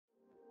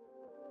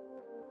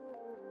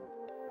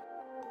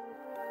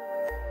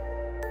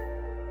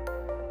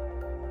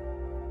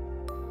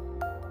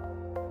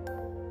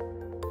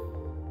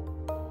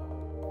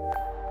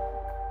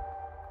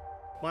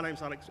My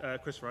name's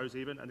Chris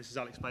Roseven, and this is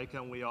Alex Baker,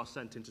 and we are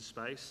sent into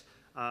space.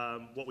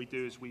 What we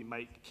do is we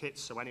make kits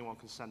so anyone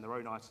can send their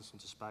own items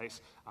into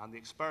space, and the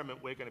experiment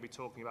we're going to be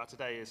talking about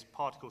today is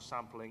particle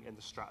sampling in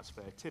the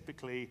stratosphere,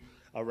 typically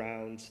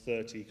around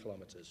 30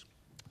 kilometers.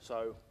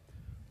 So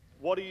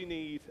what do you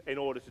need in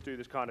order to do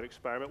this kind of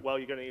experiment? Well,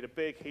 you're going to need a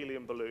big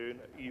helium balloon.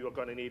 You are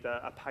going to need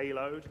a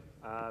payload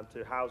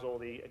to house all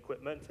the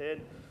equipment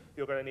in.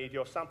 You're going to need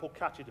your sample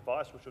catcher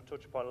device, which we'll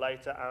touch upon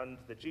later, and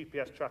the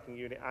GPS tracking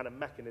unit and a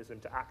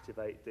mechanism to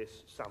activate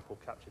this sample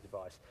capture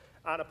device,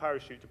 and a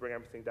parachute to bring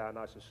everything down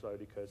nice and slowly,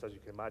 because as you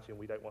can imagine,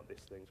 we don't want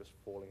this thing just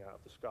falling out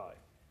of the sky.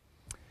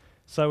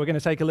 So we're going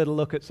to take a little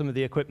look at some of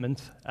the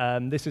equipment.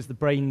 This is the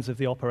brains of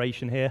the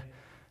operation here.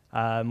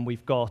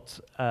 We've got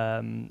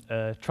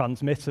a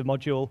transmitter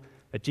module,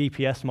 a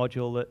GPS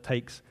module that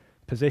takes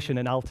position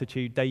and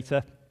altitude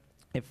data.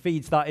 It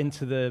feeds that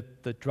into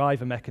the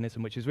driver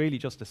mechanism, which is really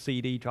just a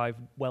CD drive,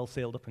 well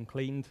sealed up and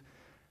cleaned.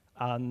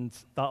 And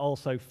that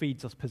also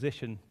feeds us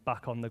position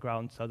back on the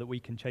ground so that we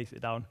can chase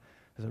it down.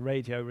 There's a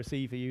radio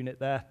receiver unit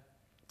there.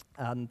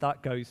 And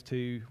that goes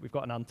to, we've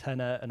got an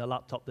antenna and a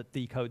laptop that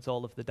decodes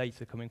all of the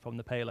data coming from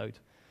the payload.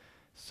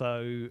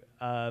 So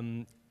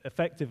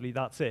effectively,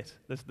 that's it.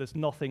 There's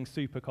nothing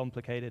super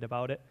complicated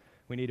about it.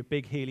 We need a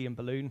big helium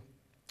balloon,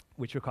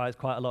 which requires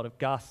quite a lot of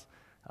gas,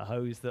 a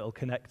hose that will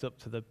connect up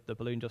to the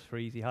balloon just for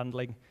easy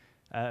handling,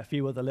 a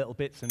few other little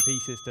bits and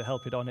pieces to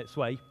help it on its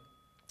way.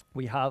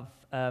 We have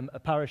a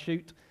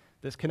parachute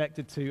that's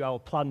connected to our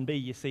Plan B,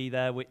 you see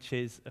there, which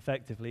is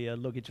effectively a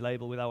luggage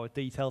label with our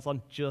details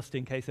on, just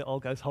in case it all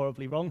goes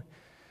horribly wrong.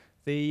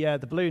 The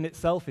balloon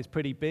itself is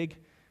pretty big,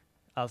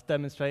 as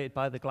demonstrated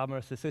by the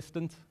glamorous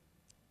assistant.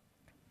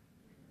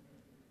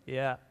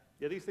 Yeah,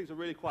 these things are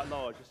really quite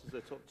large. This is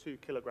a sort of 2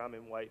 kilogram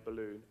in weight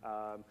balloon.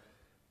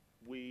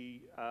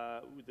 We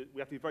have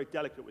to be very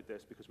delicate with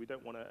this because we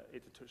don't want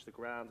it to touch the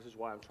ground. This is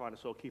why I'm trying to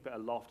sort of keep it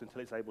aloft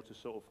until it's able to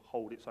sort of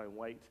hold its own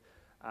weight.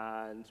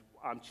 And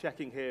I'm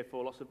checking here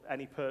for lots of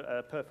any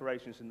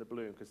perforations in the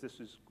balloon, because this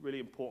is really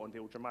important.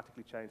 It will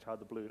dramatically change how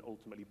the balloon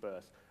ultimately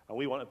bursts. And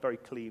we want a very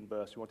clean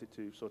burst. We want it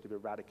to sort of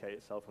eradicate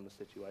itself from the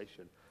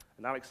situation.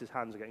 And Alex's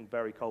hands are getting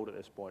very cold at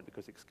this point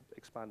because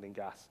expanding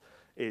gas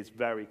is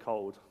very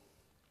cold.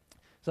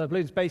 So the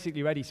balloon's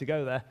basically ready to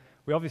go there.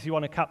 We obviously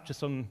want to capture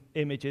some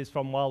images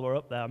from while we're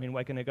up there. I mean,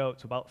 we're going to go up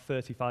to about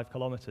 35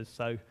 kilometers,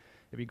 so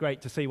it'd be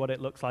great to see what it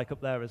looks like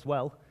up there as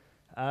well.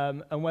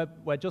 And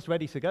we're just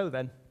ready to go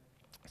then.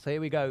 So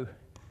here we go.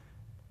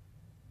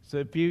 It's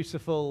a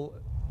beautiful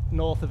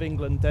north of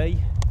England day.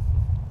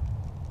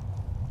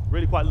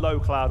 Really quite low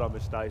cloud on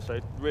this day, so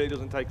it really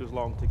doesn't take us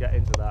long to get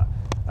into that.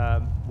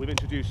 We've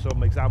introduced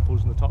some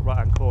examples in the top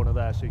right-hand corner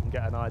there, so you can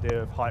get an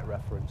idea of height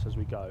reference as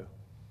we go.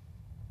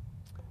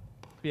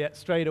 Yeah,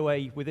 straight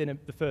away, within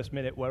the first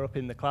minute, we're up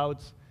in the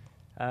clouds.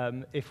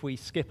 If we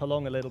skip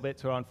along a little bit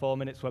to around 4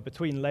 minutes, we're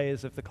between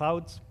layers of the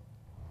clouds,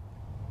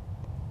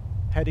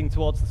 heading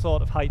towards the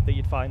sort of height that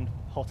you'd find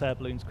hot air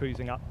balloons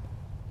cruising at.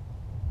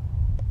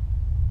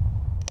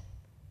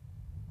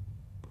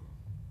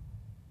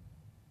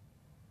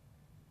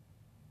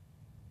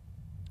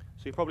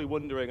 So you're probably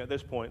wondering at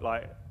this point,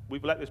 like,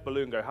 we've let this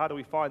balloon go. How do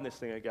we find this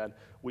thing again?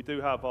 We do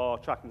have our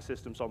tracking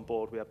systems on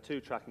board. We have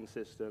 2 tracking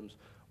systems,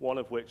 one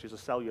of which is a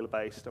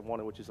cellular-based and one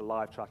of which is a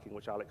live tracking,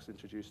 which Alex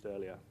introduced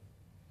earlier.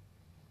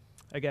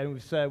 Again,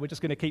 we're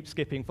just going to keep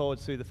skipping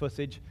forwards through the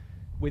footage.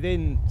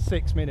 Within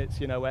 6 minutes,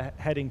 we're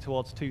heading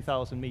towards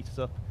 2,000 meters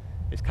up.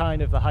 It's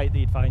kind of the height that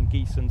you'd find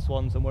geese and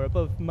swans, and we're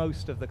above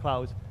most of the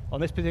clouds.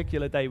 On this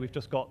particular day, we've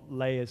just got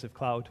layers of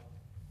cloud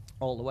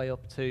all the way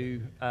up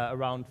to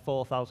around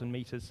 4,000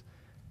 meters,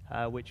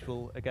 which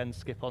we'll again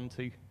skip on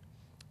to.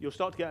 You'll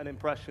start to get an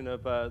impression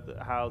of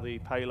how the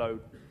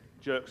payload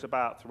jerks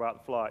about throughout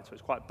the flight. So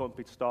it's quite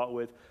bumpy to start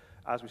with.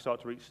 As we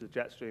start to reach the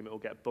jet stream, it will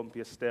get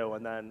bumpier still,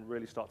 and then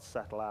really start to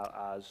settle out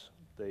as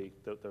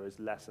there is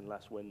less and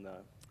less wind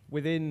there.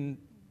 Within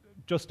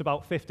just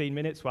about 15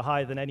 minutes, we're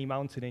higher than any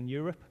mountain in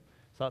Europe.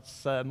 So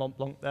that's Mont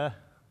Blanc there.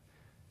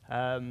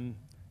 And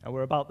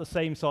we're about the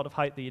same sort of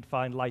height that you'd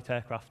find light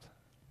aircraft.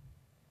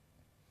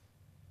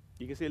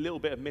 You can see a little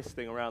bit of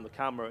misting around the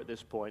camera at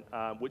this point,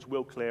 which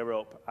will clear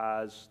up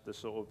as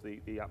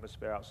the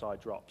atmosphere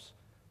outside drops.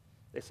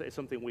 It's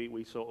something we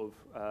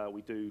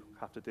do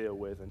have to deal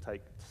with and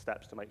take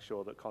steps to make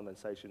sure that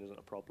condensation isn't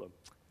a problem.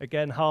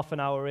 Again, half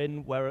an hour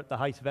in, we're at the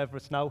height of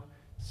Everest now,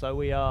 so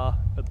we are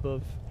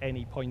above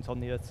any point on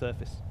the Earth's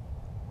surface.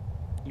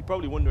 You're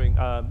probably wondering,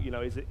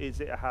 is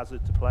it a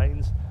hazard to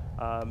planes?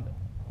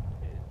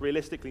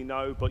 Realistically,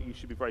 no, but you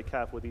should be very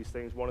careful with these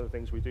things. One of the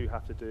things we do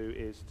have to do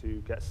is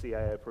to get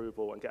CAA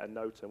approval and get a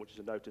NOTA, which is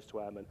a notice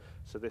to airmen.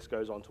 So this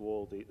goes on to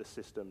all the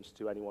systems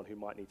to anyone who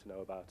might need to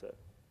know about it.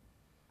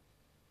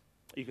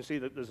 You can see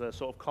that there's a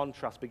sort of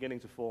contrast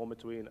beginning to form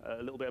between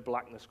a little bit of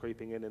blackness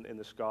creeping in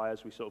the sky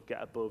as we sort of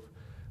get above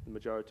the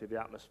majority of the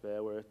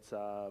atmosphere. We're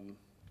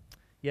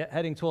at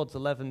heading towards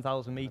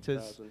 11,000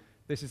 meters.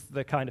 This is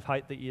the kind of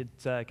height that you'd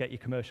get your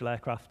commercial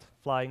aircraft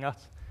flying at.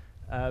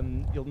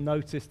 You'll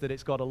notice that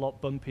it's got a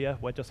lot bumpier.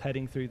 We're just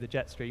heading through the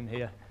jet stream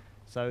here.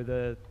 So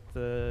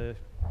the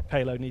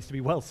payload needs to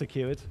be well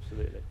secured.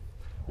 Absolutely.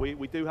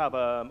 We do have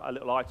a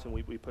little item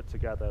we put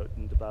together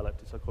and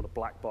developed. It's called a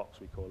black box,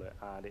 we call it,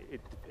 and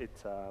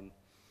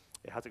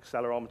it has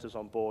accelerometers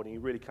on board, and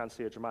you really can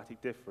see a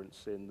dramatic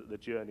difference in the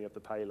journey of the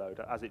payload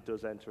as it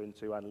does enter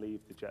into and leave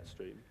the jet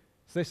stream.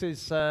 So this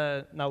is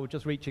now we're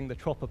just reaching the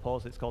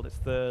tropopause, it's called. It's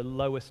the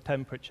lowest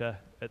temperature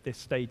at this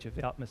stage of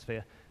the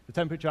atmosphere. The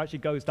temperature actually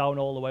goes down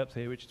all the way up to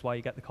here, which is why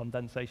you get the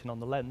condensation on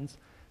the lens.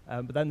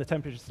 But then the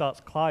temperature starts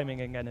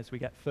climbing again as we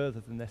get further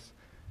than this.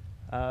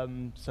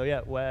 So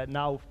yeah, we're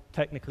now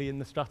technically in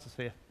the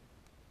stratosphere.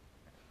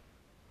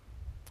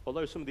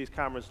 Although some of these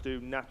cameras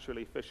do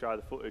naturally fisheye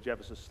the footage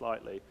ever so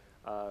slightly,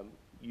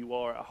 you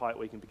are at a height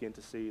where you can begin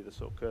to see the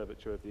sort of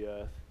curvature of the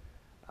Earth,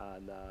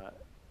 and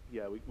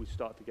yeah, we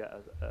start to get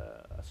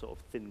a sort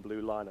of thin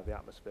blue line of the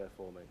atmosphere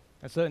forming.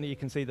 And certainly you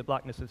can see the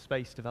blackness of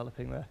space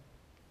developing there.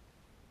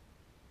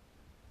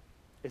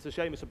 It's a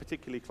shame it's a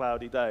particularly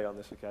cloudy day on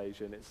this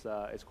occasion.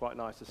 It's quite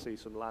nice to see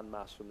some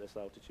landmass from this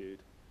altitude.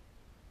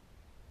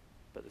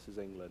 But this is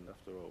England,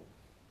 after all.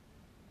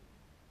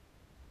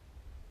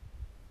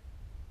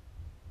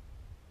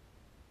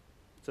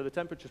 So the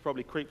temperature's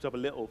probably creeped up a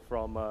little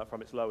from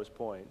its lowest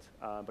point,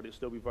 but it'll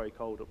still be very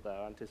cold up there.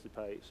 I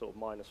anticipate sort of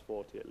minus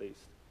 40 at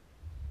least.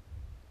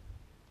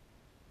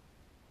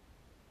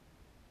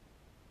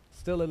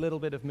 Still a little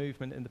bit of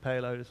movement in the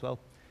payload as well.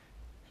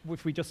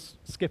 If we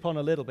just skip on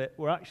a little bit,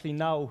 we're actually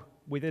now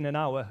within an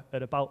hour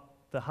at about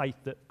the height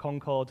that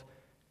Concorde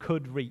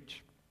could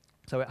reach.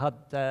 So it had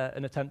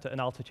an attempt at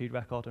an altitude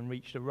record and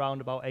reached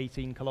around about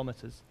 18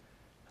 kilometers.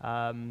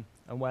 And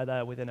we're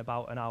there within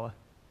about an hour.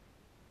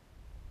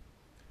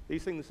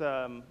 These things,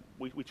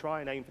 we try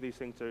and aim for these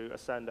things to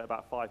ascend at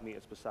about 5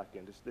 meters per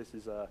second. This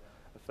is a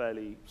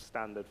fairly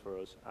standard for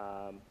us.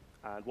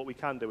 And what we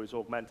can do is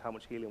augment how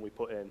much helium we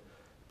put in.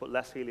 Put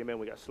less helium in,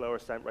 we get a slower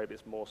ascent rate, but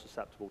it's more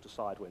susceptible to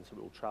side wind, so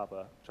it will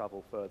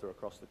travel further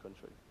across the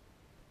country.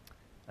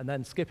 And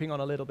then skipping on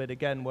a little bit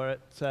again, we're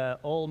at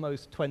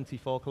almost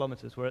 24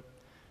 kilometers. We're at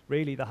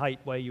really the height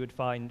where you would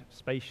find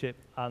spaceship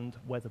and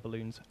weather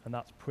balloons, and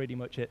that's pretty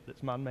much it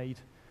that's man-made.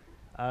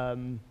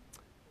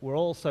 We're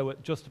also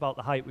at just about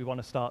the height we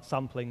want to start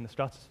sampling the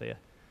stratosphere.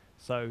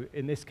 So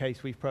in this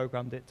case, we've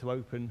programmed it to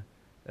open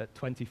at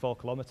 24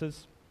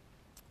 kilometers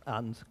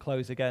and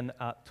close again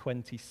at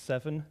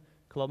 27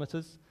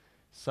 kilometers.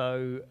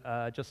 So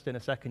just in a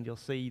second, you'll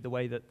see the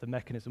way that the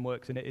mechanism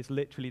works, and it is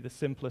literally the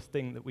simplest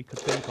thing that we could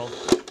think of,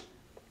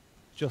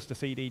 just a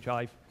CD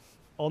drive.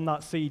 On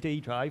that CD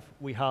drive,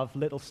 we have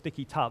little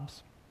sticky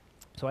tabs.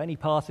 So any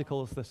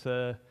particles that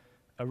are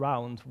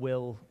around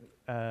will,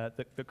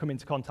 that come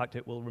into contact,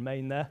 it will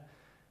remain there.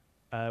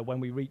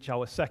 When we reach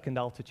our second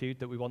altitude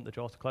that we want the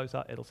draw to close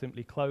at, it'll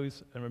simply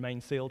close and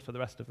remain sealed for the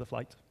rest of the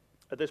flight.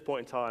 At this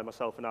point in time,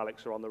 myself and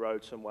Alex are on the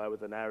road somewhere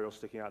with an aerial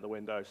sticking out the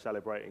window,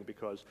 celebrating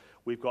because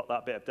we've got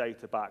that bit of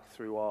data back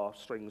through our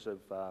strings of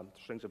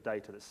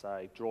data that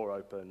say draw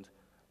opened,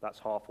 that's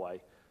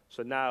halfway.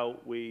 So now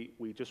we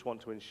just want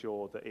to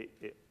ensure that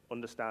it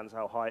understands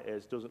how high it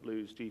is, doesn't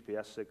lose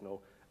GPS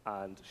signal,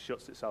 and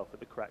shuts itself at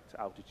the correct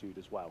altitude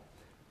as well.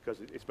 Because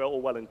it's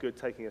all well and good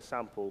taking a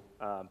sample,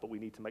 but we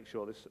need to make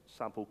sure this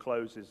sample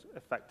closes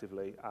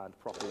effectively and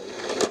properly.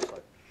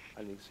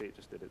 And you can see it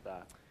just did it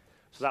there.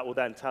 So that will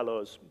then tell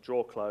us,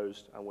 draw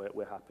closed, and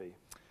we're happy.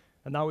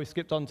 And now we've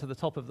skipped on to the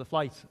top of the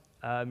flight.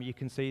 You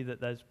can see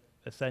that there's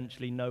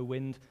essentially no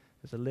wind.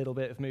 There's a little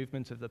bit of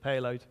movement of the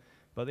payload,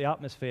 but the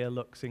atmosphere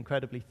looks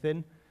incredibly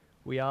thin.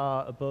 We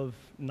are above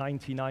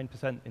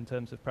 99% in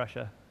terms of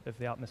pressure of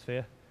the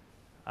atmosphere.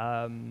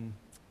 I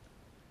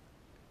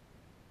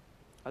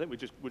think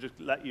we'll just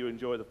let you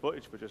enjoy the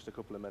footage for just a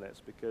couple of minutes,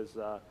 because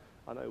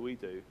I know we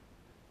do.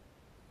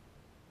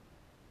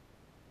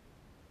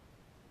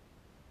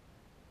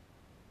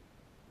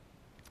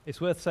 It's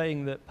worth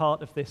saying that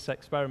part of this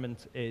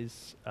experiment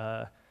is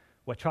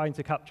we're trying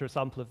to capture a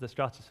sample of the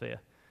stratosphere.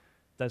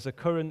 There's a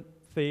current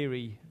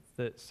theory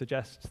that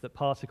suggests that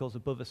particles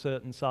above a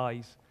certain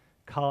size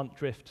can't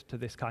drift to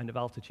this kind of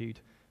altitude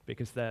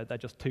because they're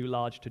just too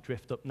large to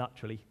drift up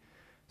naturally.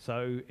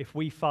 So if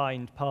we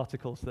find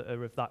particles that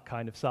are of that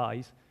kind of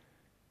size,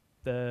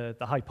 the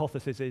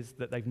hypothesis is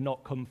that they've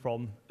not come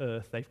from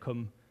Earth, they've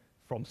come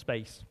from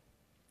space.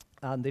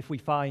 And if we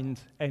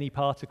find any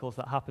particles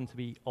that happen to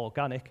be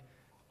organic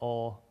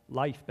or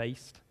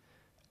life-based,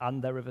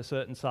 and they're of a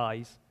certain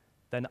size,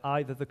 then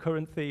either the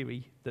current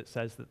theory that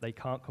says that they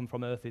can't come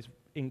from Earth is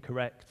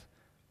incorrect,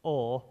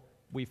 or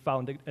we've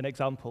found an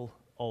example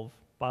of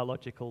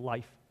biological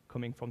life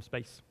coming from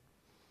space.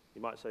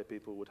 You might say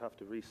people would have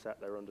to reset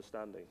their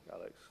understanding,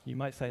 Alex. You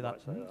might say that.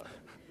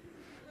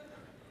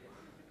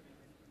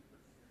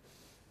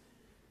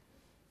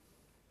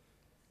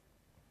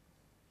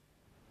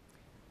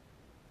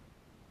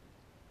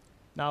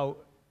 Now,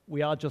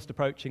 we are just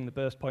approaching the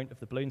burst point of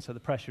the balloon, so the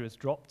pressure has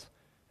dropped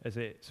as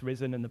it's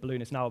risen, and the balloon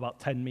is now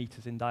about 10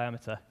 meters in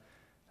diameter,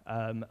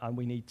 and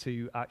we need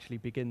to actually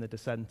begin the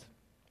descent.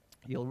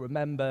 You'll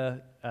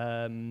remember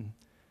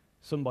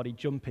somebody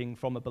jumping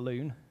from a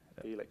balloon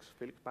Felix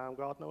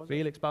Baumgartner, was it?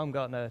 Felix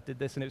Baumgartner did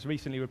this, and it was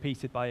recently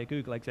repeated by a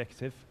Google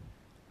executive.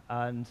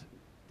 And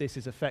this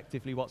is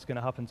effectively what's going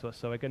to happen to us.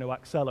 So we're going to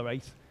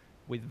accelerate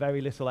with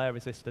very little air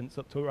resistance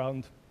up to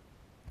around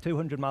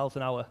 200 miles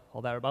an hour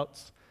or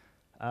thereabouts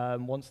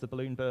once the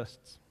balloon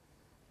bursts.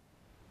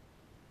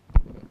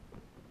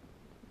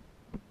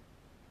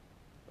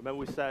 Remember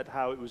we said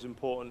how it was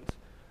important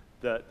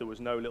that there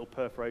was no little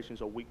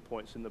perforations or weak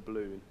points in the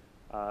balloon.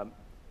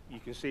 You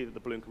can see that the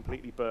balloon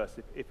completely bursts.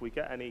 If we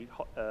get any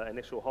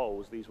initial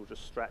holes, these will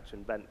just stretch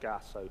and vent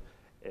gas, so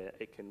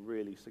it can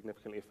really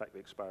significantly affect the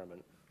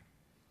experiment.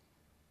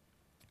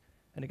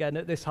 And again,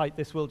 at this height,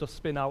 this will just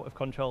spin out of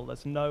control.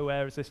 There's no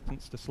air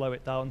resistance to slow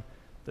it down.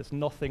 There's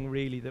nothing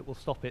really that will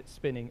stop it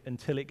spinning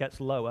until it gets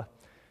lower.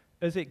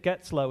 As it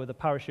gets lower, the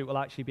parachute will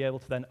actually be able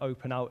to then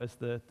open out as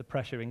the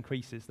pressure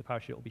increases. The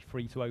parachute will be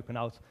free to open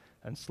out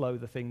and slow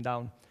the thing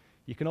down.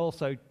 You can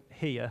also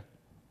hear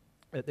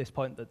at this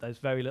point that there's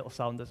very little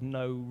sound. There's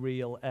no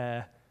real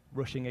air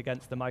rushing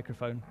against the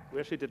microphone. We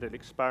actually did an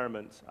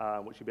experiment,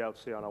 which you'll be able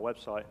to see on our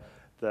website,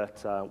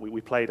 that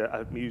we played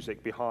a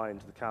music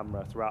behind the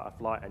camera throughout a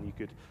flight, and you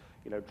could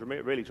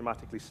really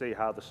dramatically see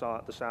how the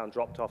sound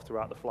dropped off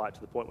throughout the flight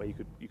to the point where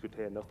you could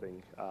hear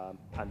nothing.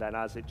 And then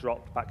as it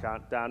dropped back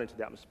down into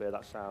the atmosphere,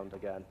 that sound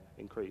again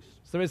increased.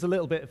 So there is a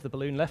little bit of the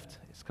balloon left.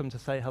 It's come to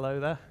say hello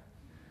there.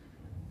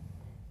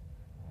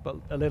 But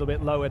a little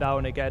bit lower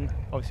down again.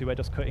 Obviously, we're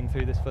just cutting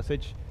through this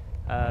footage.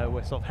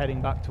 We're sort of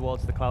heading back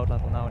towards the cloud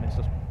level now, and it's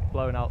just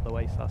blown out the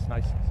way, so that's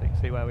nice. So you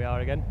can see where we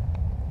are again.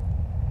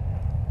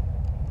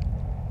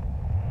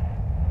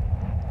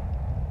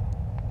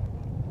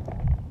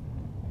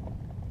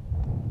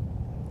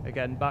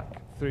 Again,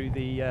 back through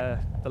the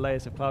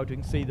layers of cloud, you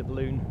can see the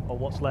balloon, or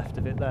what's left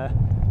of it there.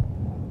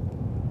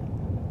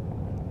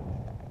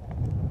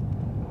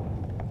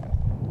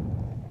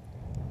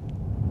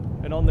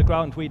 And on the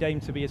ground, we'd aim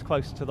to be as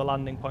close to the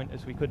landing point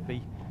as we could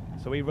be.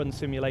 So we run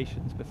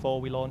simulations before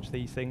we launch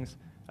these things,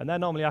 and they're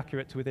normally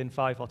accurate to within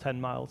 5 or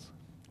 10 miles.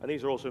 And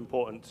these are also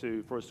important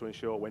for us to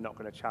ensure we're not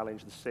going to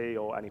challenge the sea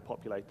or any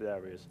populated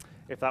areas.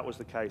 If that was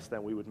the case,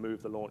 then we would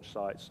move the launch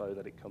site so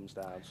that it comes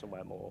down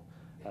somewhere more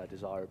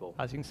desirable.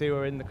 As you can see,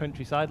 we're in the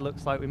countryside.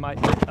 Looks like we might...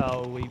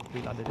 Oh, we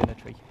landed in a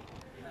tree.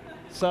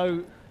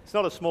 So... It's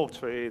not a small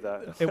tree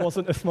either. It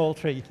wasn't a small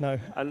tree, no.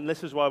 And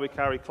this is why we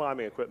carry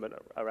climbing equipment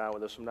around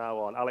with us from now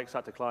on. Alex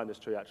had to climb this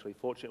tree, actually.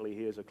 Fortunately,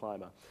 he is a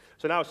climber.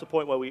 So now it's the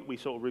point where we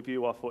sort of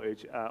review our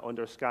footage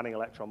under a scanning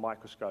electron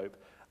microscope.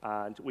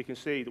 And we can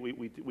see that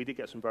we did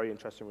get some very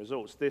interesting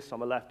results. This on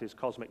the left is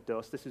cosmic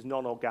dust. This is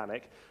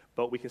non-organic,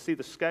 but we can see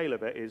the scale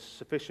of it is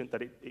sufficient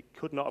that it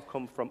could not have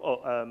come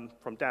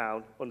from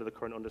down under the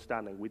current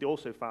understanding. We'd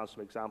also found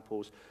some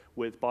examples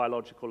with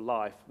biological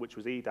life, which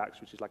was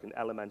EDAX, which is like an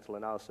elemental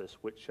analysis,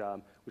 which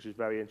is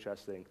very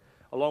interesting,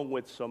 along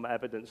with some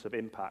evidence of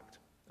impact,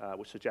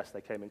 which suggests they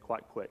came in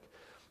quite quick.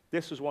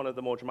 This was one of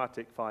the more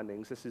dramatic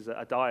findings. This is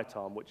a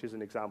diatom, which is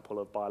an example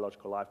of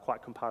biological life,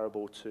 quite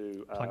comparable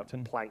to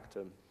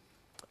plankton.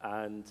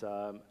 And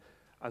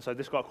so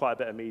this got quite a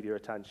bit of media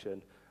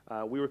attention.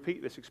 We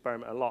repeat this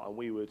experiment a lot, and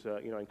we would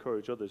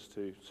encourage others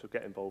to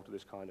get involved with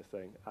this kind of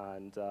thing.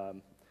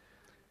 And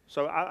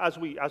so as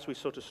we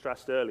sort of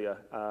stressed earlier,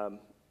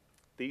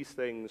 these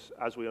things,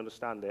 as we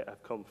understand it,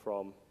 have come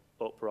from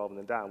up rather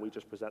than down. We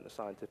just present the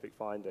scientific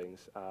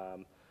findings,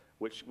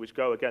 which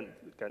go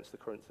against the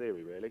current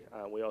theory, really.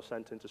 We are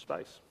sent into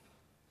space.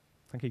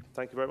 Thank you.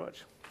 Thank you very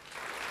much.